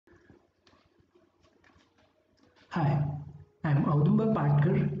Hi, I'm Audumba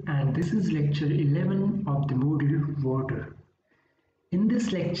Patkar and this is lecture 11 of the module Water. In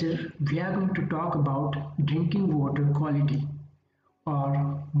this lecture, we are going to talk about drinking water quality,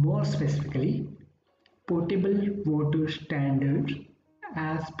 or more specifically, potable water standards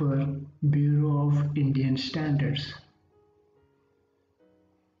as per Bureau of Indian Standards.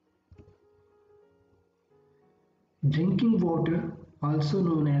 Drinking water, also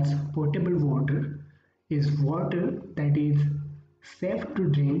known as potable water, is water that is safe to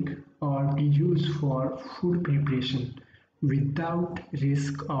drink or to use for food preparation without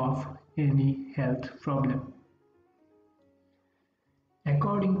risk of any health problem.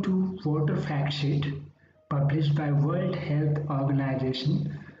 According to Water Fact Sheet published by World Health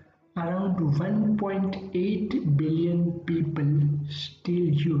Organization, around 1.8 billion people still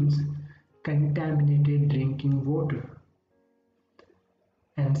use contaminated drinking water.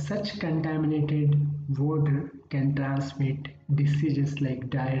 And such contaminated water can transmit diseases like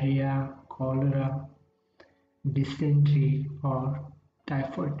diarrhea, cholera, dysentery, or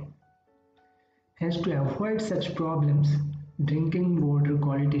typhoid. Hence, to avoid such problems, drinking water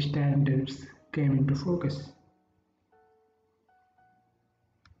quality standards came into focus.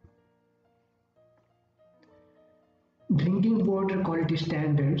 Drinking water quality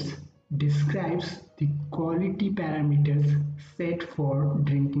standards describes the quality parameters set for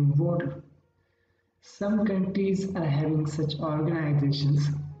drinking water. Some countries are having such organizations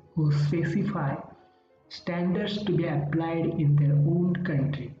who specify standards to be applied in their own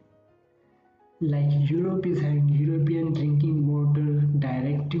country. Like Europe is having European Drinking Water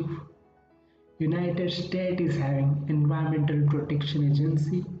Directive, United States is having Environmental Protection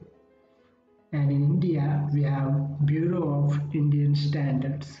Agency, and in India we have Bureau of Indian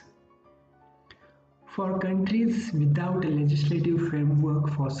Standards. For countries without a legislative framework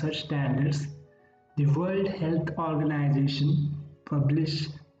for such standards, the World Health Organization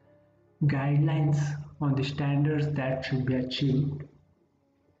published guidelines on the standards that should be achieved.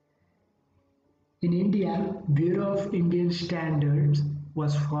 In India, Bureau of Indian Standards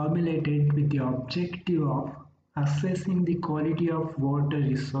was formulated with the objective of assessing the quality of water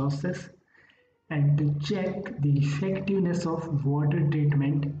resources and to check the effectiveness of water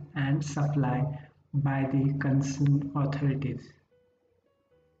treatment and supply by the concerned authorities.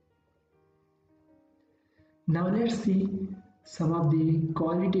 Now let's see some of the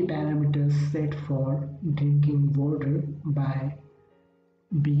quality parameters set for drinking water by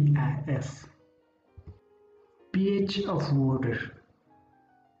BIS. pH of water.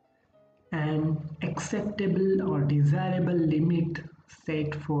 An acceptable or desirable limit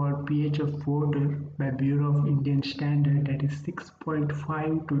set for pH of water by Bureau of Indian Standard, that is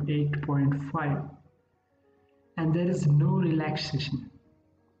 6.5 to 8.5, and there is no relaxation.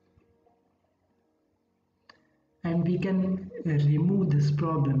 And we can remove this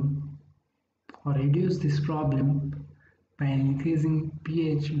problem or reduce this problem by increasing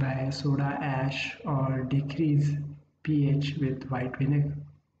pH by soda ash or decrease pH with white vinegar.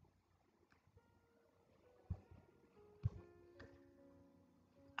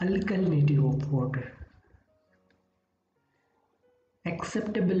 Alkalinity of water.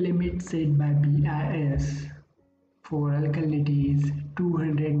 Acceptable limit set by BIS for alkalinity is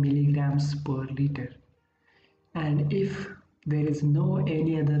 200 milligrams per liter, and if there is no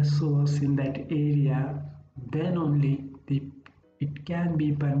any other source in that area, then only it can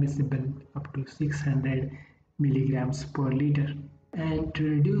be permissible up to 600 milligrams per liter. And to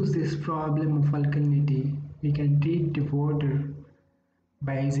reduce this problem of alkalinity, we can treat the water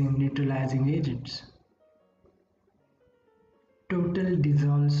by using neutralizing agents. Total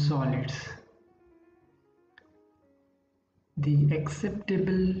dissolved solids. The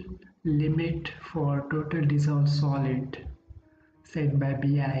acceptable limit for total dissolved solid set by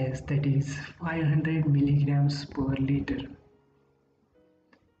BIS, that is 500 milligrams per liter.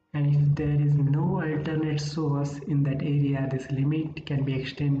 And if there is no alternate source in that area, this limit can be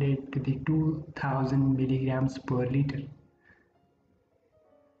extended to the 2000 milligrams per liter.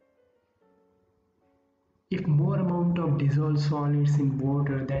 If more amount of dissolved solids in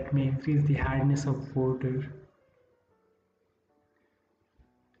water, that may increase the hardness of water.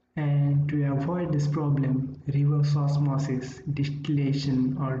 And to avoid this problem, reverse osmosis,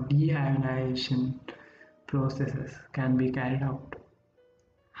 distillation or deionization processes can be carried out.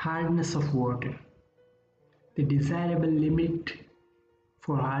 Hardness of water. The desirable limit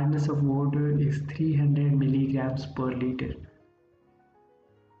for hardness of water is 300 milligrams per liter,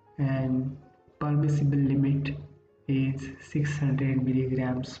 and permissible limit is 600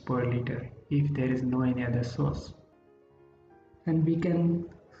 milligrams per liter if there is no any other source. And we can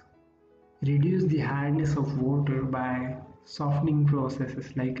reduce the hardness of water by softening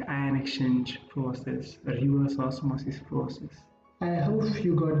processes like ion exchange process, reverse osmosis process. I hope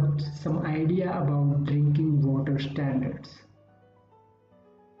you got some idea about drinking water standards.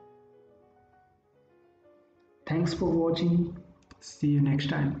 Thanks for watching. See you next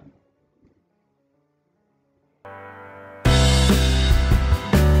time.